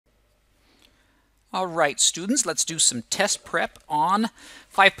All right, students, let's do some test prep on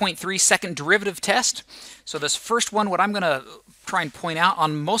 5.3 second derivative test. So this first one, what I'm going to try and point out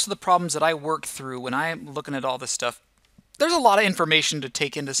on most of the problems that I work through when I'm looking at all this stuff, there's a lot of information to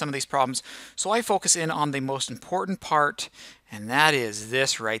take into some of these problems. So I focus in on the most important part, and that is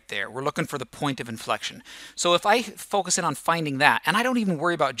this right there. We're looking for the point of inflection. So if I focus in on finding that, and I don't even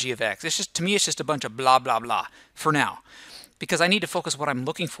worry about g of x, it's just, to me, it's just a bunch of blah, blah, blah for now, because I need to focus what I'm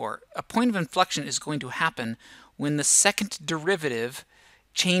looking for. A point of inflection is going to happen when the second derivative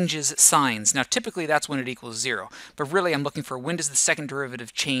changes signs. Now typically that's when it equals 0, but really I'm looking for when does the second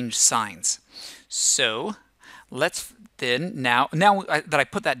derivative change signs. So let's then, now that I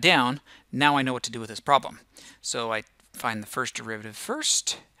put that down, now I know what to do with this problem. So I find the first derivative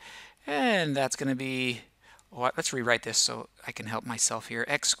first, and that's going to be, let's rewrite this so I can help myself here.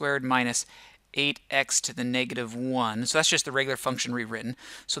 X squared minus 8x to the negative 1. So that's just the regular function rewritten.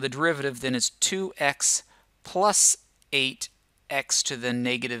 So the derivative then is 2x plus 8x to the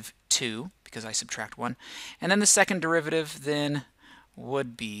negative 2, because I subtract 1. And then the second derivative then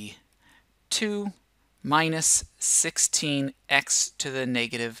would be 2 minus 16x to the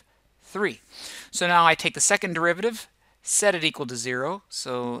negative 3. So now I take the second derivative, set it equal to 0.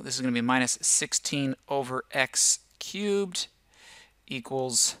 So this is going to be minus 16 over x cubed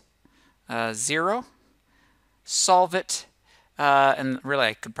equals 0. Solve it, and really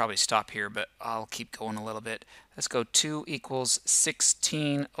I could probably stop here, but I'll keep going a little bit. Let's go 2 equals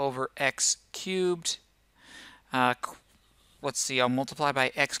 16 over x cubed. Let's see, I'll multiply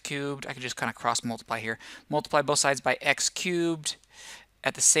by x cubed. I could just kind of cross multiply here. Multiply both sides by x cubed.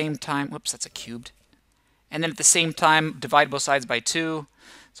 At the same time, whoops, that's a cubed. And then at the same time, divide both sides by 2.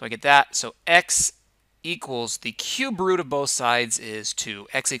 So I get that. So x equals the cube root of both sides is 2.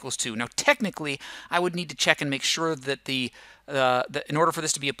 X equals 2. Now technically, I would need to check and make sure that in order for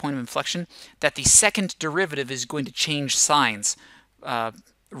this to be a point of inflection, that the second derivative is going to change signs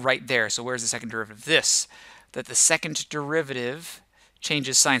right there. So where's the second derivative? This. That the second derivative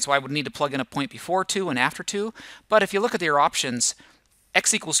changes sign. So I would need to plug in a point before 2 and after 2. But if you look at your options,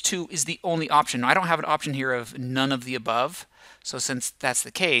 x equals 2 is the only option. I don't have an option here of none of the above. So since that's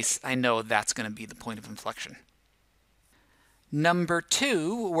the case, I know that's going to be the point of inflection. Number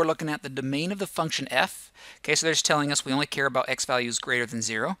 2, we're looking at the domain of the function f. Okay, so they're just telling us we only care about x values greater than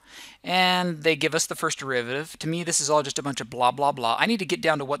 0. And they give us the first derivative. To me, this is all just a bunch of blah, blah, blah. I need to get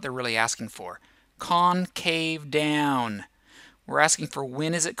down to what they're really asking for. Concave down. We're asking for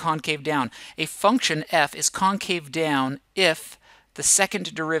when is it concave down. A function f is concave down if the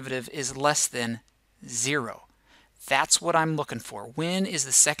second derivative is less than 0. That's what I'm looking for. When is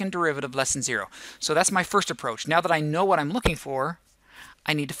the second derivative less than 0? So that's my first approach. Now that I know what I'm looking for,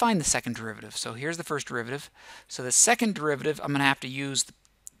 I need to find the second derivative. So here's the first derivative. So the second derivative, I'm going to have to use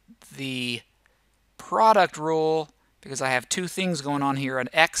the product rule, because I have two things going on here, an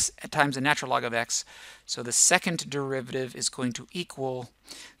x times the natural log of x. So the second derivative is going to equal,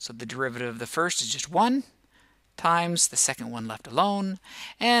 so the derivative of the first is just 1 times the second one left alone,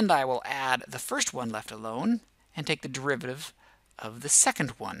 and I will add the first one left alone and take the derivative of the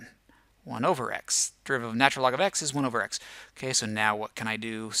second one, 1 over x. Derivative of natural log of x is 1 over x. Okay, so now what can I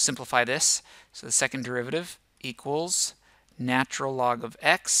do? Simplify this. So the second derivative equals natural log of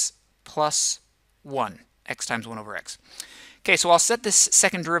x plus 1. X times 1 over x. Okay, so I'll set this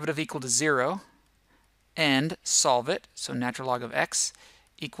second derivative equal to 0 and solve it. So natural log of x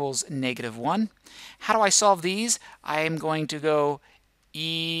equals negative 1. How do I solve these? I am going to go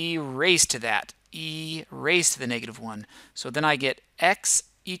e raised to that. E raised to the negative 1. So then I get x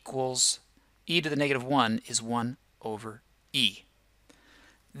equals e to the negative 1 is 1 over e.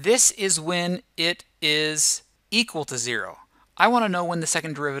 This is when it is equal to 0. I want to know when the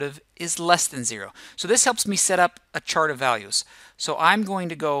second derivative is less than 0. So this helps me set up a chart of values. So I'm going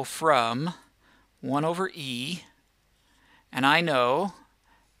to go from 1 over e, and I know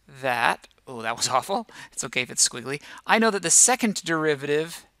that, oh, that was awful. It's okay if it's squiggly. I know that the second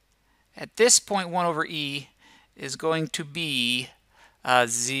derivative at this point, 1 over e, is going to be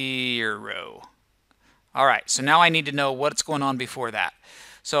 0. All right, so now I need to know what's going on before that.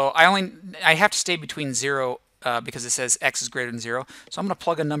 So I have to stay between 0 because it says x is greater than 0. So I'm going to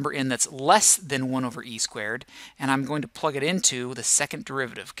plug a number in that's less than 1 over e squared, and I'm going to plug it into the second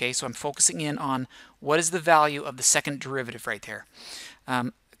derivative. Okay, so I'm focusing in on what is the value of the second derivative right there.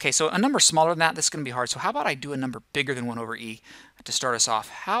 Okay, so a number smaller than that, this is going to be hard. So how about I do a number bigger than 1 over e to start us off?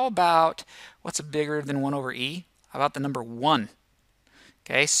 How about, what's bigger than 1 over e? How about the number 1?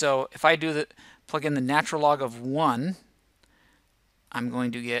 Okay, so if I plug in the natural log of 1, I'm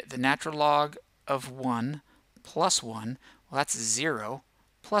going to get the natural log of 1 plus 1. Well, that's 0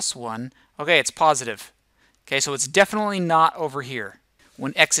 plus 1. Okay, it's positive. Okay, so it's definitely not over here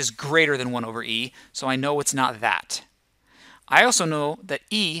when x is greater than 1 over e, so I know it's not that. I also know that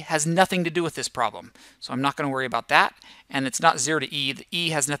e has nothing to do with this problem, so I'm not going to worry about that, and it's not 0 to e. The e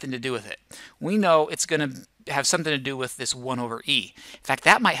has nothing to do with it. We know it's going to have something to do with this 1 over e. In fact,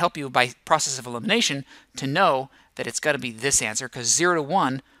 that might help you by process of elimination to know that it's got to be this answer, because 0 to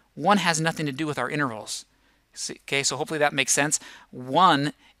 1, 1 has nothing to do with our intervals. Okay, so hopefully that makes sense.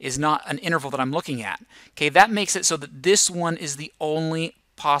 1 is not an interval that I'm looking at. Okay, that makes it so that this one is the only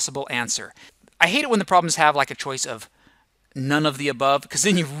possible answer. I hate it when the problems have like a choice of none of the above, because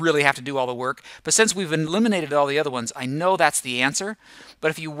then you really have to do all the work. But since we've eliminated all the other ones, I know that's the answer.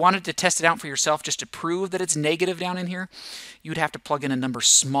 But if you wanted to test it out for yourself just to prove that it's negative down in here, you'd have to plug in a number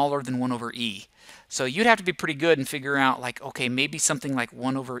smaller than 1 over e. So you'd have to be pretty good and figure out like, okay, maybe something like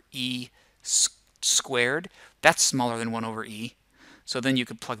 1 over e squared, that's smaller than 1 over e. So then you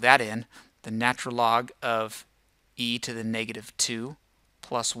could plug that in, the natural log of e to the negative 2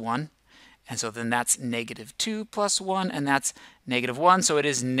 plus 1. And so then that's negative 2 plus 1, and that's negative 1, so it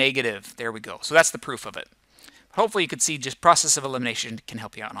is negative. There we go. So that's the proof of it. Hopefully you could see just process of elimination can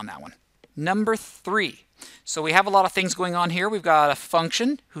help you out on that one. Number 3. So we have a lot of things going on here. We've got a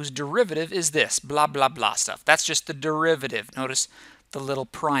function whose derivative is this, blah, blah, blah stuff. That's just the derivative. Notice the little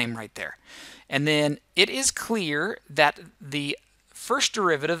prime right there. And then it is clear that the first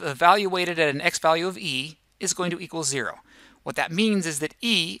derivative evaluated at an x value of e is going to equal 0. What that means is that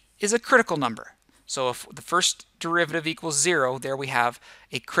e is a critical number. So if the first derivative equals 0, there we have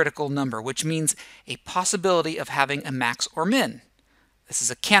a critical number, which means a possibility of having a max or min. This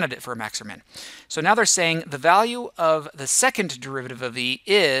is a candidate for a max or min. So now they're saying the value of the second derivative of e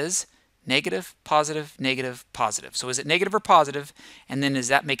is negative, positive, negative, positive. So is it negative or positive? And then does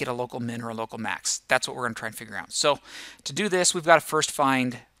that make it a local min or a local max? That's what we're going to try and figure out. So to do this, we've got to first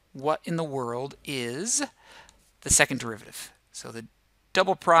find what in the world is the second derivative. So the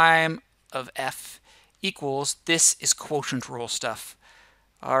double prime of f equals, this is quotient rule stuff.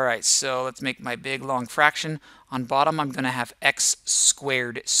 All right, so let's make my big long fraction. On bottom, I'm going to have x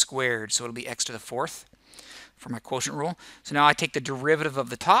squared squared, so it'll be x to the 4th for my quotient rule. So now I take the derivative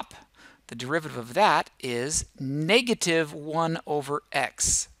of the top. The derivative of that is negative 1 over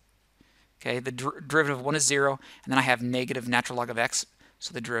x. Okay, the derivative of 1 is 0, and then I have negative natural log of x,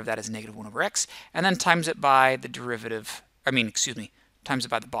 so the derivative of that is negative 1 over x, and then times it by the derivative, times it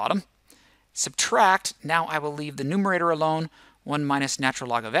by the bottom. Subtract, now I will leave the numerator alone, 1 minus natural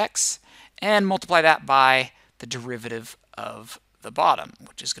log of x, and multiply that by the derivative of the bottom,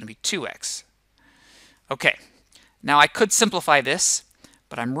 which is going to be 2x. Okay, now I could simplify this,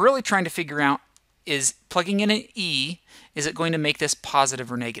 but I'm really trying to figure out, is plugging in an e, is it going to make this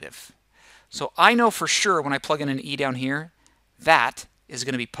positive or negative? So I know for sure when I plug in an e down here, that is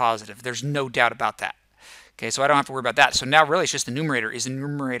going to be positive. There's no doubt about that. Okay, so I don't have to worry about that. So now really it's just the numerator. Is the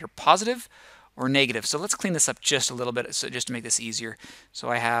numerator positive or negative? So let's clean this up just a little bit so just to make this easier. So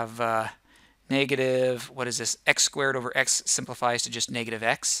I have negative, what is this? X squared over x simplifies to just negative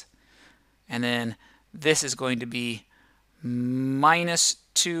x. And then this is going to be minus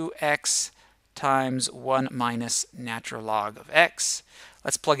 2x times 1 minus natural log of x.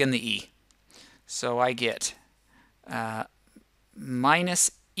 Let's plug in the e. So I get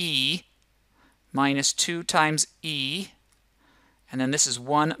minus e minus 2 times e, and then this is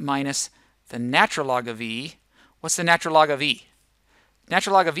 1 minus the natural log of e. What's the natural log of e?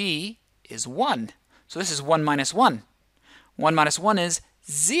 Natural log of e is 1. So this is 1 minus 1. 1 minus 1 is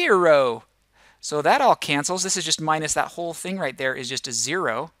 0. So that all cancels. This is just minus that whole thing right there is just a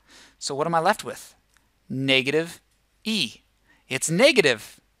 0. So what am I left with? Negative e. It's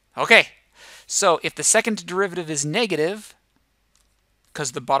negative. Okay. So if the second derivative is negative,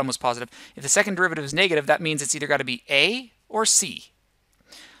 because the bottom was positive, if the second derivative is negative, that means it's either got to be a or c.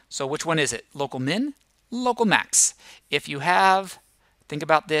 So which one is it? Local min, local max. If you have, think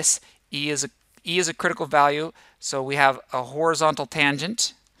about this, e is a critical value, so we have a horizontal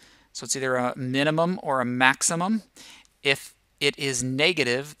tangent, so it's either a minimum or a maximum. If it is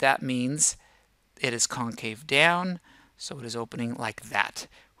negative, that means it is concave down, so it is opening like that,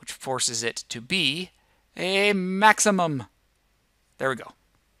 which forces it to be a maximum. There we go.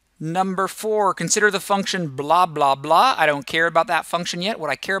 Number 4, consider the function blah, blah, blah. I don't care about that function yet.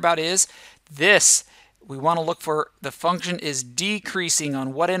 What I care about is this. We want to look for the function is decreasing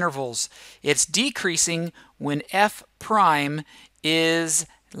on what intervals? It's decreasing when f prime is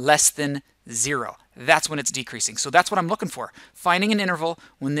less than 0. That's when it's decreasing. So that's what I'm looking for. Finding an interval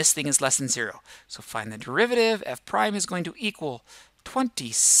when this thing is less than 0. So find the derivative. F prime is going to equal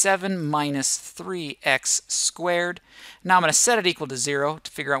 27 minus 3x squared. Now I'm going to set it equal to 0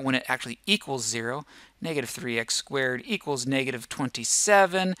 to figure out when it actually equals 0. Negative 3x squared equals negative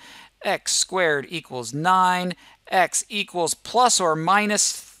 27. X squared equals 9. X equals plus or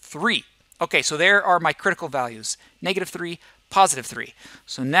minus 3. Okay, so there are my critical values. Negative 3, positive 3.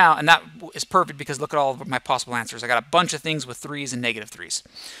 So now, and that is perfect because look at all of my possible answers. I got a bunch of things with 3's and negative 3's.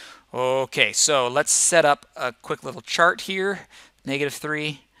 Okay, so let's set up a quick little chart here. Negative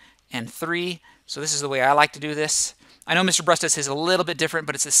 3 and 3. So this is the way I like to do this. I know Mr. Brust is a little bit different,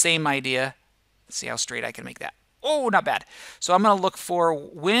 but it's the same idea. Let's see how straight I can make that. Oh, not bad. So I'm going to look for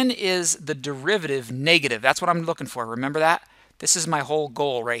when is the derivative negative. That's what I'm looking for. Remember that? This is my whole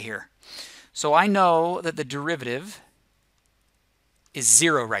goal right here. So I know that the derivative is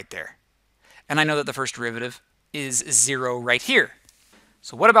 0 right there. And I know that the first derivative is 0 right here.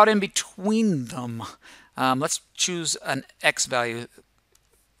 So what about in between them? Let's choose an x value.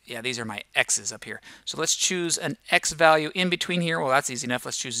 Yeah, these are my x's up here. So let's choose an x value in between here. Well, that's easy enough.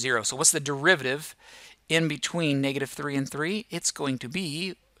 Let's choose 0. So what's the derivative in between negative 3 and 3? It's going to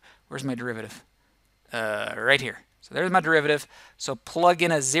be, where's my derivative? Right here. So there's my derivative. So plug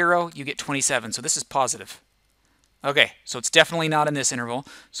in a 0, you get 27. So this is positive. Okay, so it's definitely not in this interval.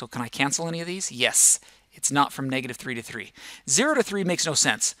 So can I cancel any of these? Yes. It's not from negative 3 to 3. 0 to 3 makes no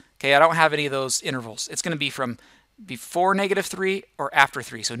sense. Okay, I don't have any of those intervals. It's going to be from before negative 3 or after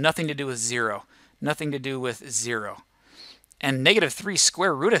 3. So nothing to do with 0. Nothing to do with 0. And negative 3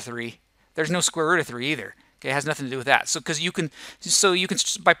 square root of 3, there's no square root of 3 either. Okay, it has nothing to do with that. So because you can,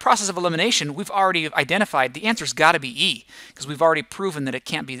 by process of elimination, we've already identified the answer's got to be E, because we've already proven that it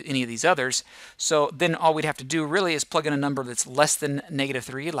can't be any of these others. So then all we'd have to do really is plug in a number that's less than negative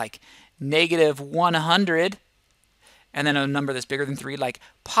 3, like negative 100, and then a number that's bigger than 3, like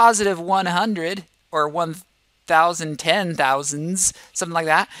positive 100 or 1,000, 10,000s, something like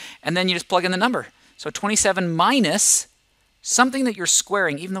that. And then you just plug in the number. So 27 minus something that you're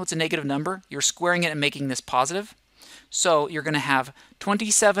squaring, even though it's a negative number, you're squaring it and making this positive. So you're going to have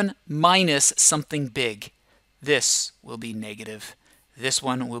 27 minus something big. This will be negative. This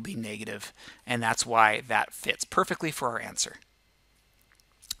one will be negative. And that's why that fits perfectly for our answer.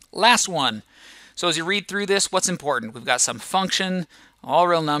 Last one. So as you read through this, what's important? We've got some function, all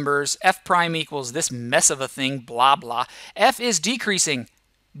real numbers. F prime equals this mess of a thing, blah, blah. F is decreasing.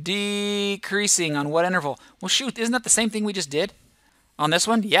 Decreasing on what interval? Well, shoot, isn't that the same thing we just did on this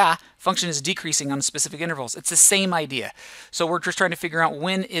one? Yeah, function is decreasing on specific intervals. It's the same idea. So we're just trying to figure out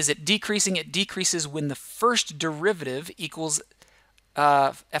when is it decreasing. It decreases when the first derivative equals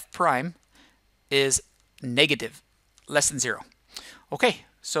f prime is negative, less than 0. Okay,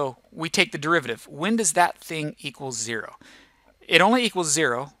 so we take the derivative. When does that thing equal 0? It only equals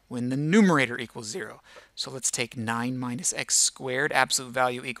 0 when the numerator equals 0. So let's take 9 minus x squared, absolute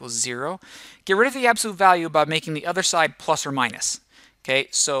value equals 0. Get rid of the absolute value by making the other side plus or minus. Okay,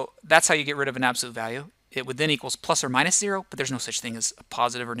 so that's how you get rid of an absolute value. It would then equals plus or minus 0, but there's no such thing as a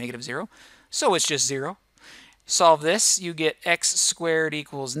positive or negative 0. So it's just 0. Solve this, you get x squared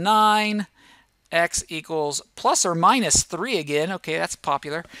equals 9. X equals plus or minus 3 again. Okay, that's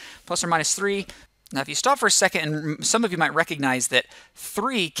popular. Plus or minus 3. Now, if you stop for a second, and some of you might recognize that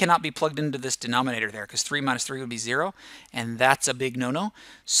 3 cannot be plugged into this denominator there, because 3 minus 3 would be 0, and that's a big no-no.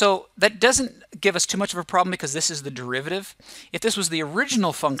 So that doesn't give us too much of a problem because this is the derivative. If this was the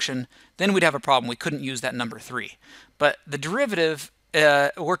original function, then we'd have a problem. We couldn't use that number 3. But the derivative,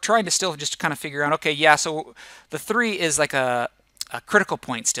 we're trying to still just kind of figure out, okay, yeah, so the 3 is like a critical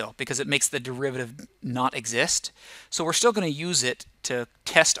point still because it makes the derivative not exist. So we're still going to use it to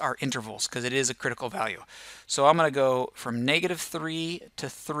test our intervals because it is a critical value. So I'm going to go from negative 3 to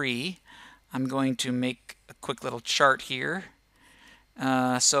 3. I'm going to make a quick little chart here.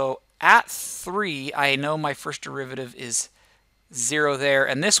 So at 3, I know my first derivative is 0 there.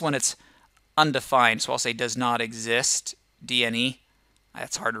 And this one, it's undefined. So I'll say does not exist, DNE.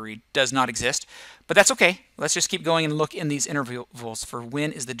 That's hard to read. Does not exist. But that's okay. Let's just keep going and look in these intervals for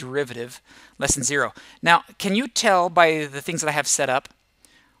when is the derivative less than 0. Now, can you tell by the things that I have set up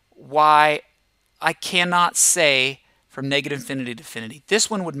why I cannot say from negative infinity to infinity? This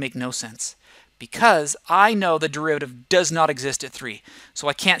one would make no sense because I know the derivative does not exist at 3. So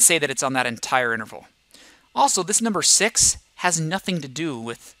I can't say that it's on that entire interval. Also, this number 6 has nothing to do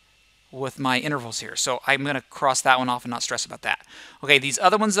with my intervals here. So I'm going to cross that one off and not stress about that. Okay, these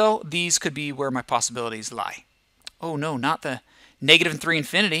other ones though, these could be where my possibilities lie. Oh no, not the negative 3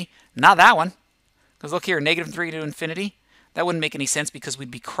 infinity. Not that one. Because look here, negative 3 to infinity. That wouldn't make any sense because we'd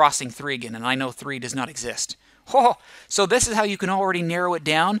be crossing 3 again, and I know 3 does not exist. Oh, so this is how you can already narrow it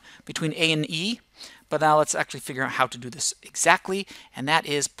down between A and E. But now let's actually figure out how to do this exactly, and that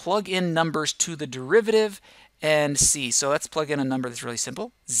is plug in numbers to the derivative and see. So let's plug in a number that's really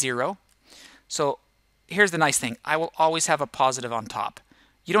simple, 0. So here's the nice thing. I will always have a positive on top.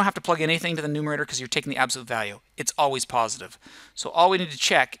 You don't have to plug in anything to the numerator because you're taking the absolute value. It's always positive. So all we need to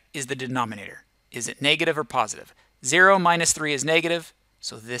check is the denominator. Is it negative or positive? 0 minus 3 is negative,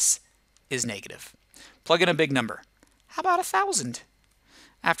 so this is negative. Plug in a big number. How about 1,000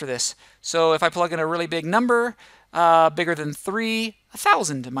 after this? So if I plug in a really big number, bigger than 3,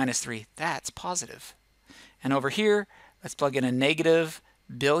 1,000 minus 3, that's positive. And over here, let's plug in a negative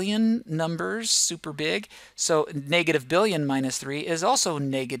billion numbers, super big. So negative billion minus 3 is also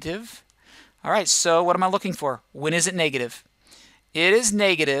negative. All right, so what am I looking for? When is it negative? It is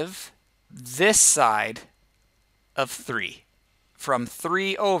negative this side of 3. From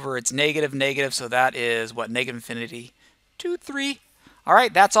 3 over, it's negative, negative, so that is what? Negative infinity to 3. All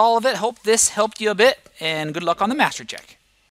right, that's all of it. Hope this helped you a bit, and good luck on the master check.